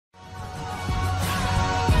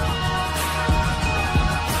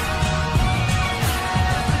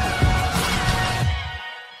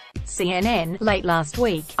CNN. Late last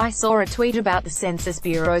week, I saw a tweet about the Census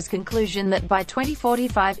Bureau's conclusion that by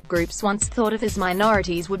 2045, groups once thought of as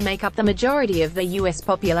minorities would make up the majority of the U.S.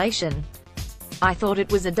 population. I thought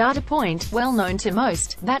it was a data point, well known to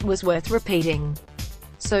most, that was worth repeating.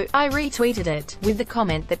 So, I retweeted it, with the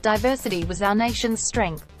comment that diversity was our nation's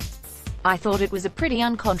strength. I thought it was a pretty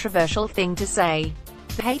uncontroversial thing to say.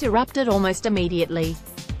 The hate erupted almost immediately.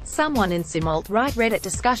 Someone in some alt-right Reddit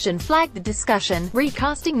discussion flagged the discussion,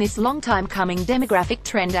 recasting this long-time coming demographic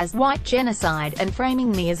trend as white genocide, and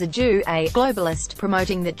framing me as a Jew, a globalist,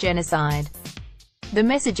 promoting that genocide. The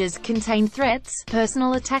messages contained threats,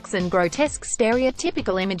 personal attacks and grotesque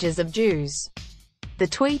stereotypical images of Jews. The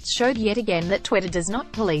tweets showed yet again that Twitter does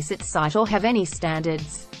not police its site or have any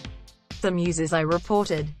standards. Some users I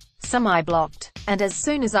reported, some I blocked, and as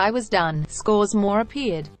soon as I was done, scores more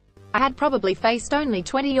appeared. I had probably faced only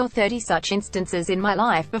 20 or 30 such instances in my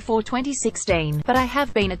life before 2016, but I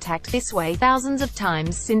have been attacked this way thousands of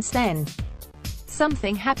times since then.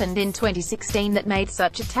 Something happened in 2016 that made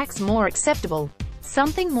such attacks more acceptable.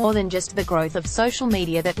 Something more than just the growth of social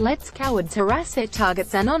media that lets cowards harass their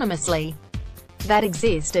targets anonymously. That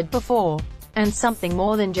existed before. And something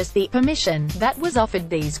more than just the permission that was offered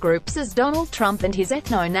these groups as Donald Trump and his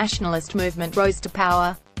ethno-nationalist movement rose to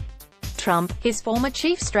power. Trump, his former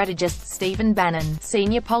chief strategist Stephen Bannon,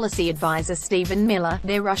 senior policy advisor Stephen Miller,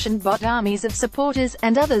 their Russian bot armies of supporters,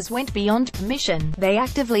 and others went beyond permission. They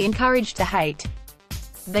actively encouraged the hate.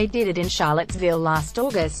 They did it in Charlottesville last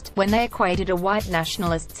August, when they equated a white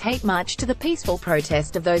nationalists' hate march to the peaceful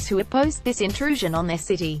protest of those who opposed this intrusion on their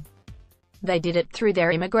city. They did it through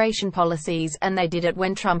their immigration policies, and they did it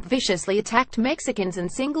when Trump viciously attacked Mexicans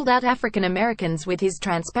and singled out African Americans with his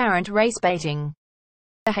transparent race baiting.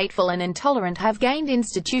 The hateful and intolerant have gained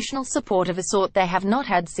institutional support of a sort they have not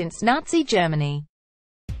had since Nazi Germany.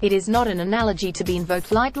 It is not an analogy to be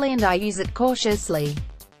invoked lightly, and I use it cautiously.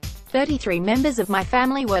 33 members of my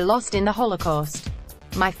family were lost in the Holocaust.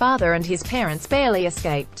 My father and his parents barely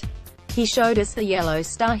escaped. He showed us the yellow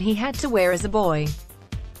star he had to wear as a boy.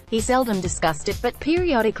 He seldom discussed it, but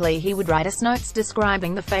periodically he would write us notes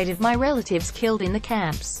describing the fate of my relatives killed in the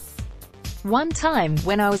camps. One time,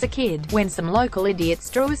 when I was a kid, when some local idiots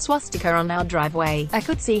drew a swastika on our driveway, I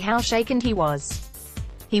could see how shaken he was.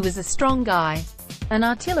 He was a strong guy. An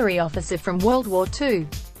artillery officer from World War II.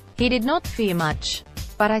 He did not fear much.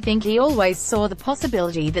 But I think he always saw the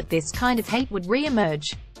possibility that this kind of hate would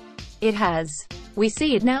re-emerge. It has. We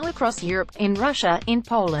see it now across Europe, in Russia, in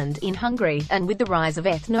Poland, in Hungary, and with the rise of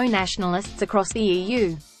ethno-nationalists across the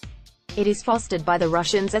EU. It is fostered by the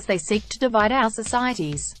Russians as they seek to divide our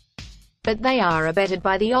societies. But they are abetted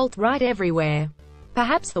by the alt-right everywhere.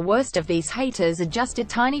 Perhaps the worst of these haters are just a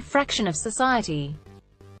tiny fraction of society.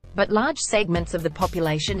 But large segments of the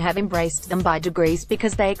population have embraced them by degrees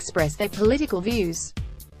because they express their political views.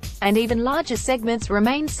 And even larger segments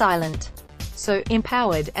remain silent. So,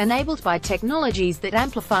 empowered, enabled by technologies that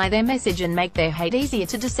amplify their message and make their hate easier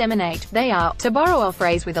to disseminate, they are, to borrow a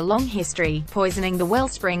phrase with a long history, poisoning the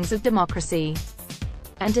wellsprings of democracy.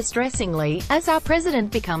 And distressingly, as our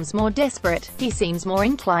president becomes more desperate, he seems more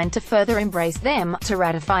inclined to further embrace them, to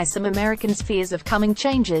ratify some Americans' fears of coming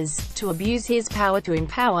changes, to abuse his power to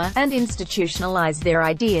empower, and institutionalize their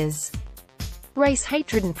ideas. Race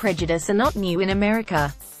hatred and prejudice are not new in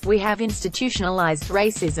America. We have institutionalized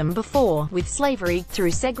racism before, with slavery,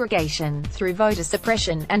 through segregation, through voter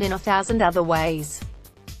suppression, and in 1,000 other ways.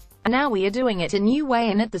 And now we are doing it a new way,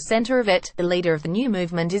 and at the center of it, the leader of the new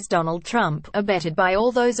movement is Donald Trump, abetted by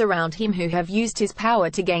all those around him who have used his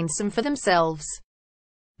power to gain some for themselves.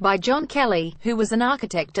 By John Kelly, who was an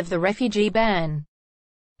architect of the refugee ban.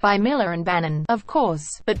 By Miller and Bannon, of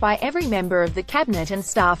course, but by every member of the cabinet and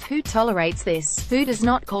staff who tolerates this, who does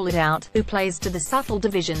not call it out, who plays to the subtle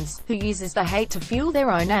divisions, who uses the hate to fuel their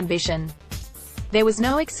own ambition. There was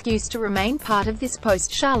no excuse to remain part of this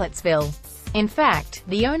post-Charlottesville. In fact,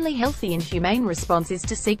 the only healthy and humane response is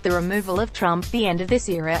to seek the removal of Trump, the end of this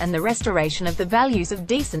era, and the restoration of the values of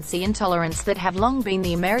decency and tolerance that have long been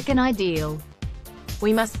the American ideal.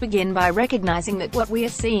 We must begin by recognizing that what we are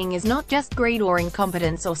seeing is not just greed or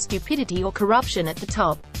incompetence or stupidity or corruption at the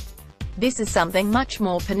top. This is something much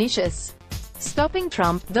more pernicious. Stopping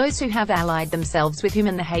Trump, those who have allied themselves with him,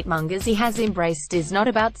 and the hate-mongers he has embraced is not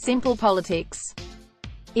about simple politics.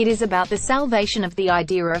 It is about the salvation of the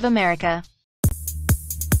idea of America.